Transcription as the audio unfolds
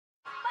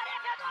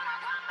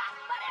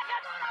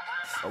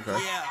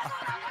Okay.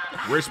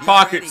 Yeah. Rich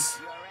Pockets,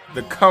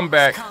 the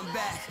comeback.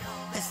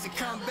 It's the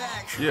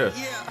comeback. Yeah.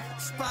 Yeah.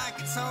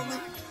 Pockets, homie.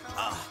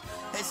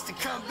 It's the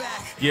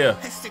comeback. Yeah.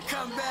 It's the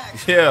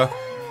comeback. Yeah.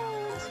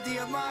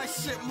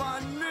 Shit, my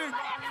nigga.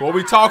 What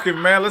we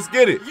talking, man? Let's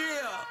get it.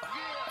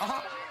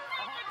 Yeah.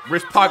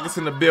 Rich Pockets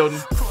in the building.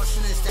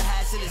 Caution is the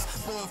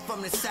hazardous. Born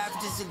from the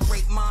savages and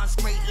great minds,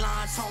 great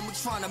lines. Homie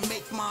trying to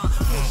make mine.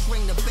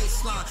 Ring the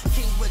baseline.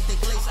 King with the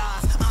glazed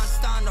eyes.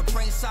 Einstein, the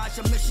brain size.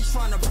 Your mission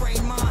trying to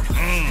brain mine.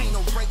 Ain't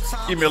no break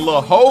time. Give me a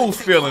little whole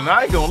feeling.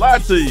 I ain't gonna lie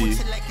to you.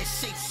 Like a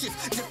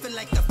shapeshift, different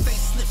like the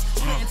facelifts.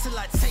 Until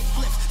I take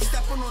flips,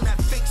 stepping on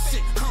that fake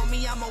shit.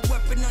 Homie, I'm a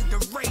weapon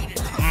underrated.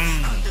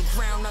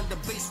 Underground, under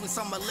basements,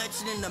 I'm a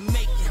legend in the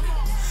making.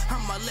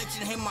 I'm a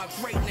legend in my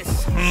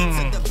greatness.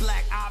 To the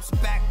black ops,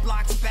 back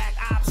blocks, back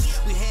ops.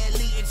 We had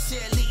Lee and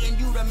Shelly, and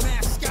you the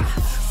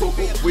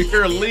mascot. We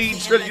hear Lee,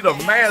 Shelly, you the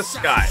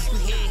mascot. We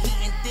hear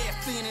he and there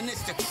feeling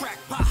it's the crack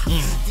pot.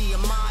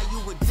 DMI,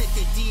 you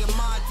addicted.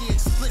 DMI, the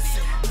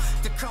explicit.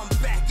 The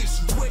comeback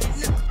is you with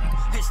it,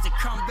 nigga. It's the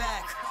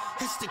comeback.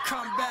 It's the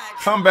comeback.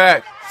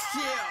 Comeback.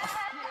 Yeah.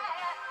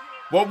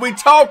 What we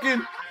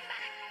talking?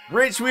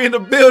 Rich, we in the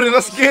building.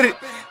 Let's get it.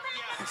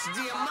 It's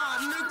DMI,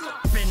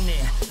 nigga. Been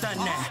there,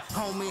 done that.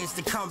 Homie, it's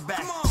the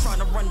comeback. Trying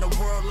to run the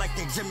world like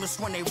the gymnasts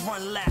when they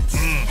run laps.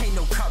 Ain't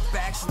no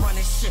cutbacks,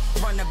 running shit,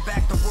 running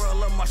back the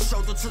world on my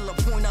shoulder till the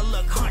point I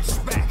look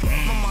hunchback.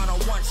 I'm on a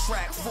one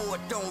track,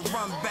 forward, don't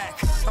run back.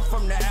 I'm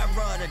from the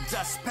era of the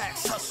dust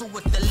packs, hustle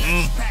with the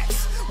left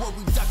packs. Where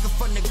we ducking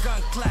from the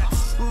gun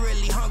claps. We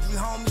really hungry,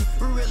 homie,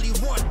 we really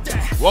want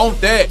that.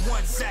 Want that.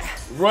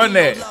 Run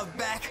that.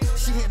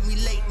 She hit me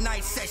late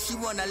night, said she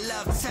wanna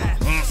love tap.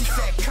 She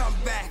said come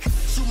back,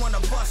 she wanna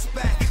bust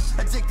back.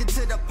 Addicted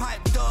to the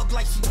pipe, dog,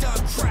 like she done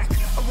crack.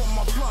 I want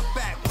my blunt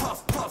back,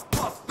 puff, puff,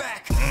 puff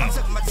back. I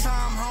took my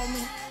time,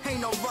 homie,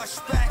 ain't no rush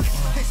back.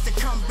 It's the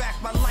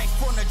comeback, my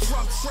life on the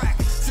drum track.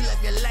 To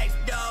live your life,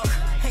 dog,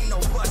 ain't no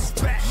rush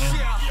back.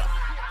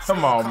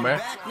 Come on, man.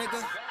 Back,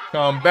 nigga.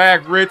 Come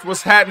back, Rich.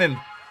 What's happening?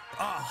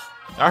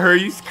 I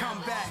heard you. It's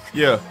come back.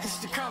 Yeah. It's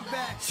the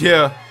comeback.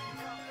 Yeah.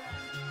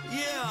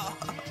 Yeah.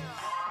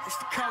 It's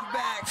the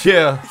comeback.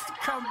 Yeah. It's the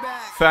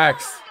comeback.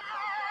 Facts.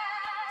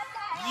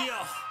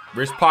 Yeah.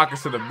 Rich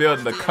Pockets in the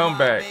building. The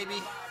comeback.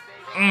 Baby.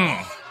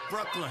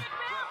 Brooklyn.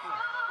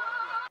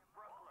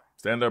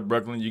 Stand up,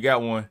 Brooklyn. You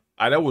got one.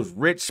 That was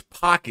Rich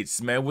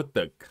Pockets, man, with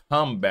the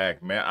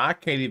comeback, man. I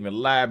can't even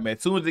lie, man.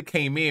 As soon as it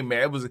came in,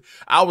 man,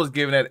 I was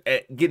getting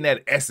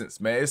that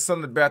essence, man. It's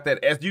something about that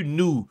essence. You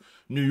knew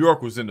New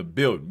York was in the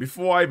building.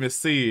 Before I even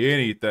see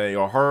anything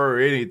or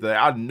heard anything,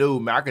 I knew,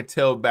 man. I could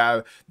tell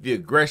by the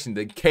aggression,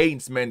 the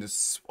cadence, man, the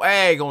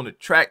swag on the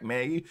track,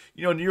 man.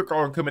 You know, New York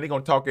are coming, they're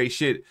going to talk their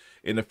shit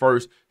in the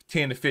first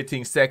 10 to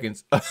 15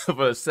 seconds of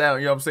a sound,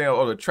 you know what I'm saying,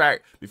 or the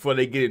track before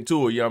they get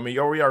into it, you know what I mean?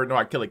 You already know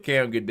how Killer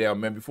Cam get down,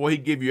 man. Before he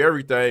give you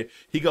everything,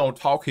 he gonna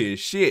talk his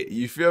shit,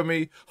 you feel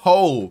me?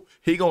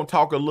 He gonna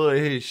talk a little of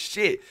his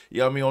shit, you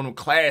know what I mean, on them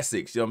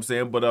classics, you know what I'm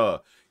saying?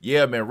 But,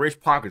 yeah, man,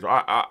 Rich Pockets,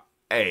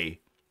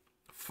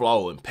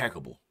 flow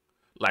impeccable.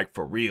 Like,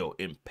 for real,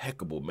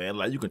 impeccable, man.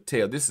 Like, you can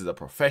tell this is a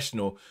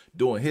professional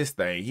doing his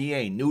thing. He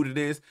ain't new to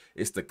this.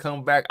 It's the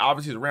comeback.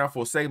 Obviously, it's around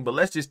for a second, but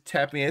let's just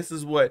tap in. This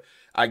is what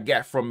I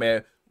got from,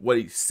 man, what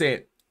he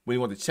sent when he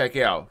wanted to check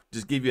out.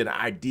 Just give you an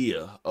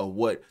idea of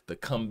what the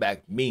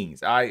comeback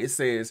means. All right, it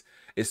says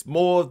it's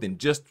more than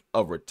just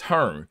a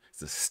return.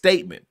 It's a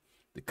statement.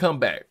 The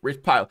comeback.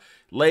 Rich Pockets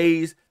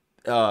lays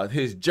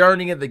his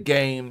journey in the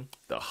game,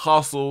 the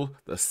hustle,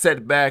 the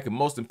setback, and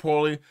most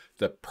importantly,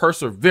 the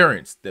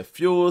perseverance that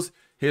fuels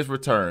his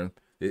return.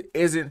 It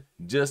isn't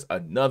just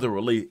another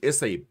release.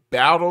 It's a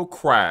battle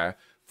cry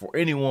for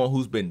anyone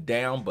who's been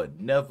down but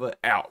never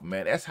out,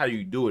 man. That's how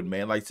you do it,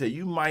 man. Like I said,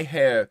 you might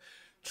have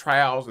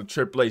trials and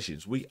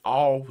tribulations. We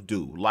all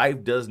do.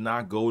 Life does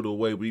not go the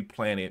way we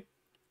plan it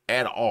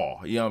at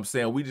all. You know what I'm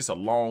saying? We just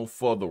along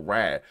for the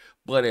ride.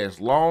 But as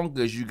long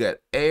as you got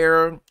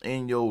air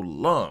in your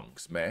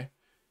lungs, man,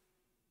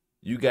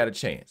 you got a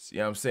chance. You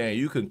know what I'm saying?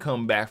 You can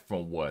come back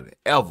from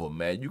whatever,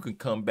 man. You can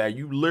come back.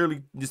 You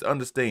literally just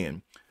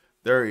understand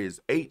there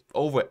is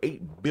over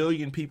 8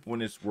 billion people in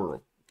this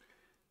world.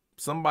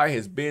 Somebody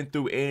has been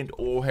through and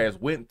or has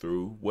went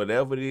through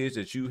whatever it is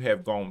that you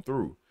have gone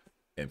through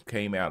and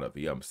came out of it.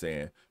 You know what I'm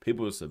saying?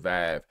 People have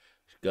survived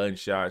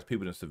gunshots.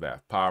 People have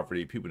survived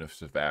poverty. People have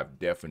survived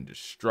death and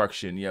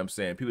destruction. You know what I'm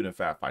saying? People have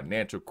survived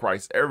financial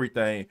crisis,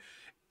 everything.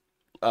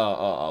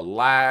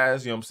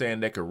 Lies, you know what I'm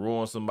saying, that could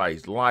ruin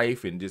somebody's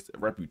life and just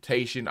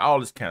reputation, all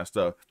this kind of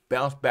stuff.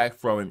 Bounced back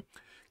from it,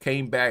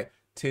 came back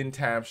 10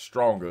 times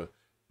stronger,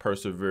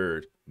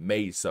 persevered,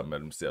 made something of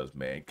themselves,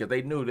 man. Because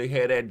they knew they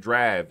had that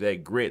drive,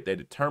 that grit, that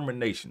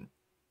determination,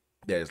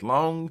 that as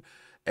long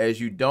as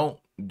you don't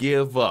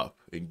give up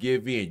and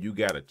give in, you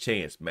got a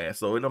chance, man.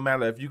 So it don't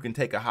matter if you can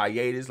take a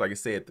hiatus, like I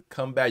said, to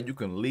come back, you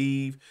can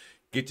leave,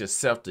 get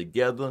yourself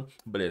together.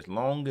 But as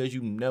long as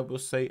you never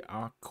say,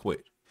 I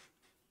quit,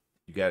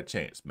 you got a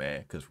chance,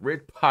 man. Because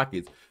Rich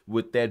Pockets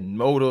with that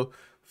motor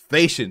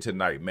sensation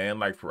tonight, man.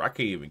 Like, I can't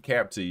even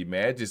cap to you,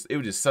 man. It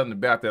was just something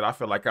about that. I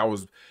felt like I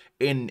was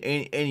in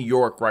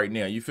York right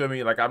now. You feel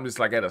me? Like, I'm just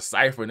like at a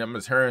cipher and I'm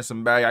just hearing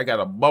somebody. I got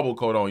a bubble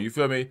coat on. You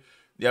feel me?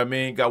 Yeah, I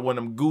mean, got one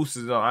of them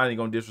gooses on. I ain't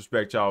gonna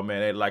disrespect y'all, man.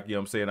 They like, you know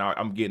what I'm saying?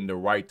 I'm getting the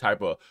right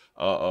type of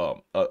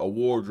a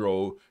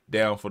wardrobe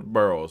down for the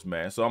boroughs,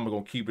 man. So I'm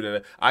gonna keep it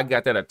at, I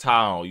got that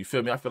attire on. You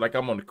feel me? I feel like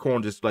I'm on the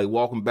corner just like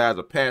walking by as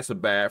a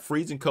passerby,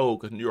 freezing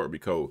cold because New York be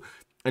cold,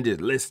 and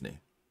just listening.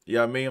 You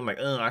know what I mean? I'm like,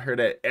 I heard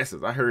that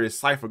essence. I heard this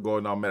cipher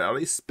going on, man. Are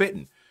they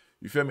spitting?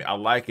 You feel me? I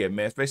like it,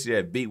 man. Especially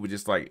that beat with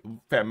just like,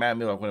 man,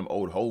 me like one of them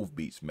old Hove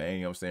beats, man. You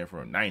know what I'm saying?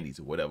 From the 90s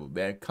or whatever,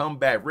 man. Come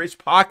back, Rich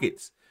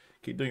Pockets.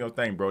 Keep doing your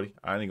thing, Brody.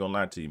 I ain't gonna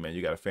lie to you, man.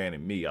 You got a fan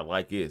in me. I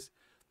like this.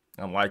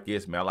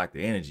 man. I like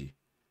the energy.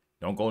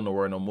 Don't go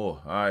nowhere no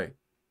more. All right.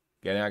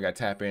 Okay, now I got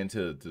to tap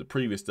into the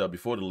previous stuff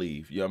before the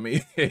leave. You know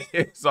what I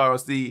mean? So I'll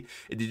see,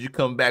 did you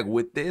come back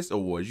with this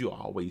or was you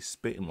always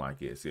spitting like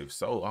this? If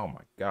so, oh my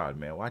God,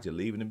 man, why'd you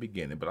leave in the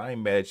beginning? But I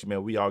ain't mad at you,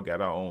 man. We all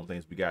got our own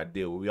things we got to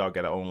deal with. We all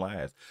got our own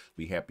lives.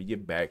 We happy you're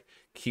back.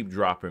 Keep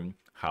dropping.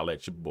 Holla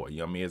at your boy. You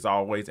know what I mean? As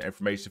always, the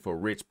information for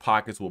Rich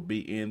Pockets will be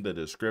in the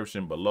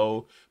description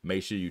below.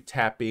 Make sure you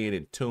tap in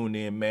and tune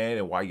in, man.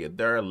 And while you're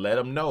there, let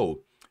them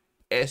know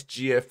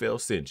SGFL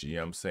sent you, you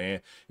know what I'm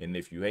saying? And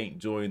if you ain't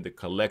joined the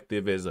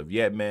collective as of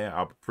yet, man,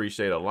 I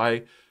appreciate a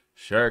like,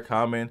 share,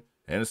 comment,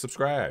 and a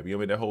subscribe. You know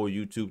what I mean? That whole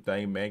YouTube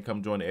thing, man.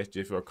 Come join the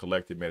SGFL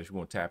collective, man, if you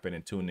want to tap in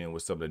and tune in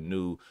with some of the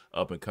new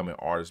up-and-coming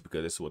artists,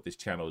 because this is what this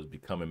channel is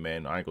becoming,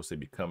 man. I ain't gonna say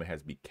becoming,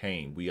 has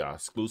became. We are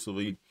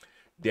exclusively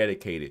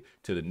dedicated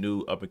to the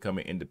new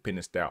up-and-coming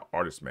independent style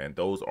artists, man.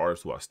 Those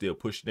artists who are still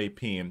pushing their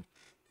pen,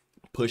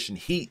 pushing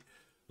heat,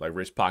 like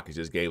Rich Pockets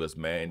just gave us,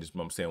 man. Just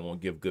what I'm saying,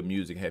 want to give good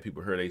music, have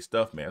people hear their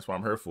stuff, man. That's what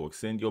I'm here for.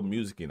 Send your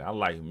music in. I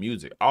like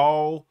music,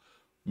 all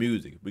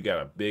music. We got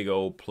a big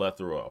old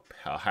plethora,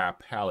 a high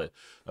palette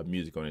of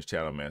music on this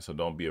channel, man. So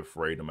don't be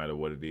afraid, no matter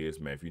what it is,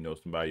 man. If you know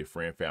somebody, your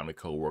friend, family,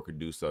 co-worker,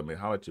 do something, man,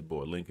 holler at your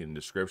boy. Link in the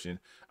description.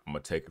 I'm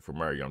gonna take it from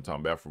her. You know what I'm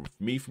talking about? From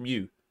me, from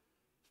you,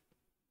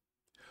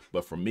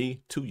 but from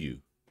me to you.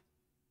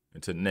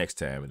 Until next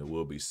time, and it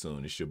will be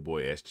soon. It's your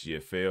boy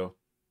SGFL.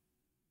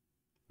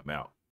 I'm out.